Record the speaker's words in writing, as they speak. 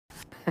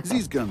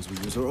These guns we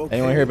use are okay.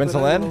 Anyone here been to but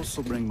I land? will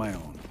also bring my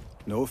own.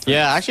 No offense.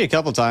 Yeah, actually a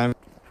couple times.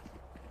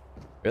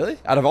 Really?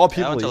 Out of all Yeah, I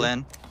people, went to you-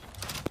 land.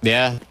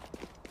 Yeah.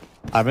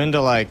 I've been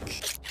to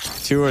like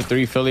 2 or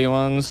 3 Philly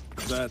ones.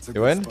 That's a You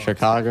good win? spot.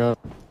 Chicago.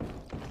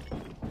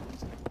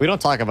 We don't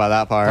talk about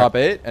that part. top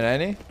 8 and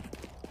any?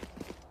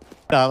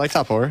 Like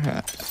top 4.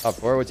 Top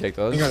 4 would take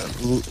those. I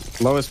think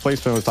our lowest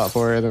placement was top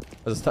 4. It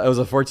was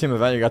a 4-team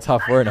event. You got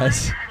top 4.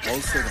 Nice. All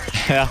set up.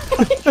 Yeah.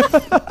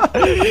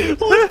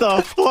 What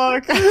the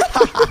fuck?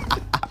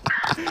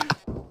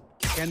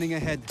 Scanning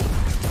ahead.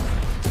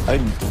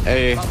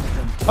 Hey.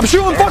 I'm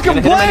shooting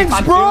fucking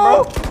blanks,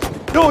 bro.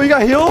 No, you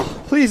got heal?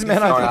 Please,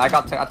 man. I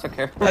took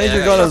care. I need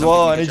your gun as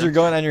well. I need your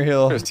gun and your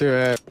heal. There's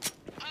 2.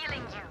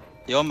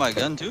 Yo, my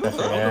gun too?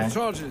 Yeah.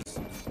 Charges.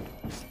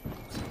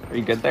 Are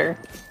you good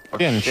there? Oh,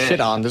 Getting shit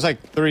on. There's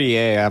like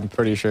 3A, I'm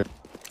pretty sure.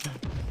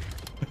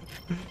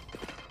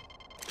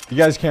 You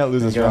guys can't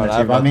lose this round. I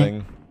have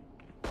nothing.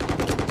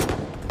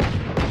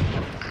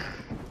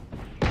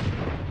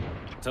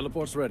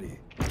 Teleport's ready.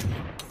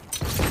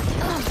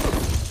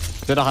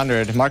 Did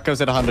 100. Marco's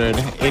at 100.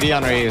 80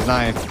 on Ray is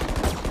nice.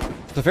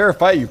 It's a fair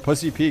fight, you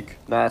pussy peek.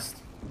 Nest.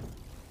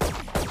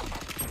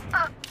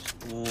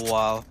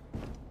 Wow.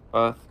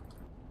 Both.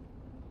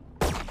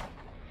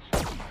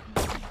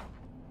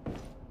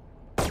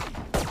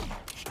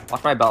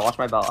 Watch my belt. Watch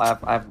my belt. I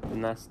have the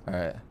nest. All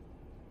right.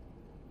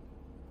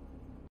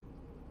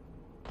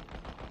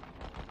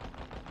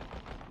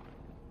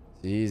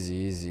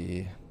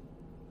 Z.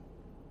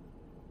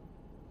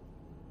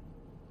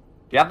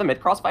 Do you have the mid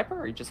cross Viper,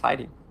 or are you just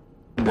hiding?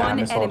 One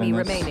enemy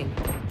remaining.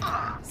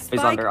 He's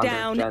Spike under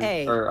down gen,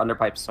 A. or under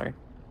pipes. Sorry.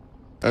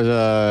 There's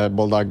a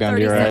bulldog down to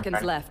 30 your right.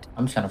 seconds left.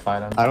 I'm just gonna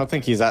fight him. I don't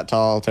think he's that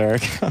tall,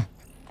 Tarik.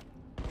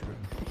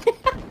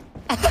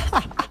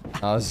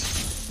 I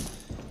was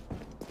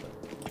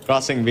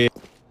Crossing B.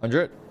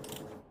 100.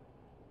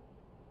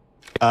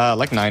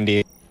 Like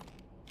 90.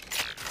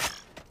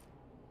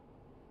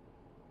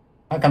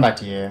 I'll come back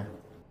to you.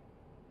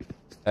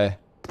 Hey.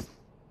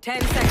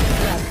 10 seconds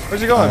left.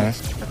 Where's he going?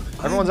 Nice.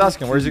 Everyone's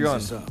asking, where's he going?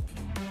 This up.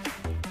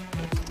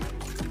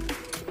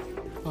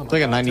 It's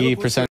like a 90%